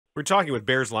We're talking with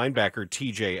Bears linebacker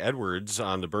TJ Edwards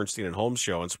on the Bernstein and Holmes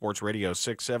show on Sports Radio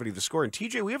 670 The Score. And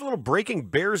TJ, we have a little breaking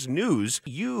Bears news.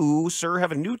 You, sir,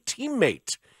 have a new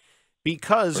teammate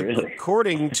because, Really?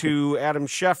 according to Adam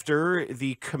Schefter,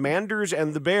 the Commanders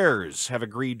and the Bears have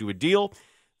agreed to a deal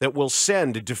that will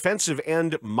send defensive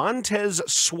end Montez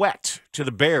Sweat to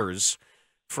the Bears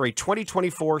for a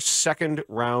 2024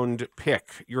 second-round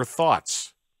pick. Your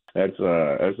thoughts? That's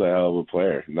a hell of a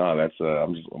player. No,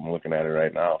 I'm looking at it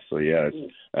right now. So yeah,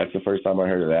 that's the first time I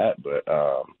heard of that. But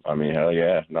I mean, hell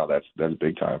yeah, no, that's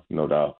big time, no doubt.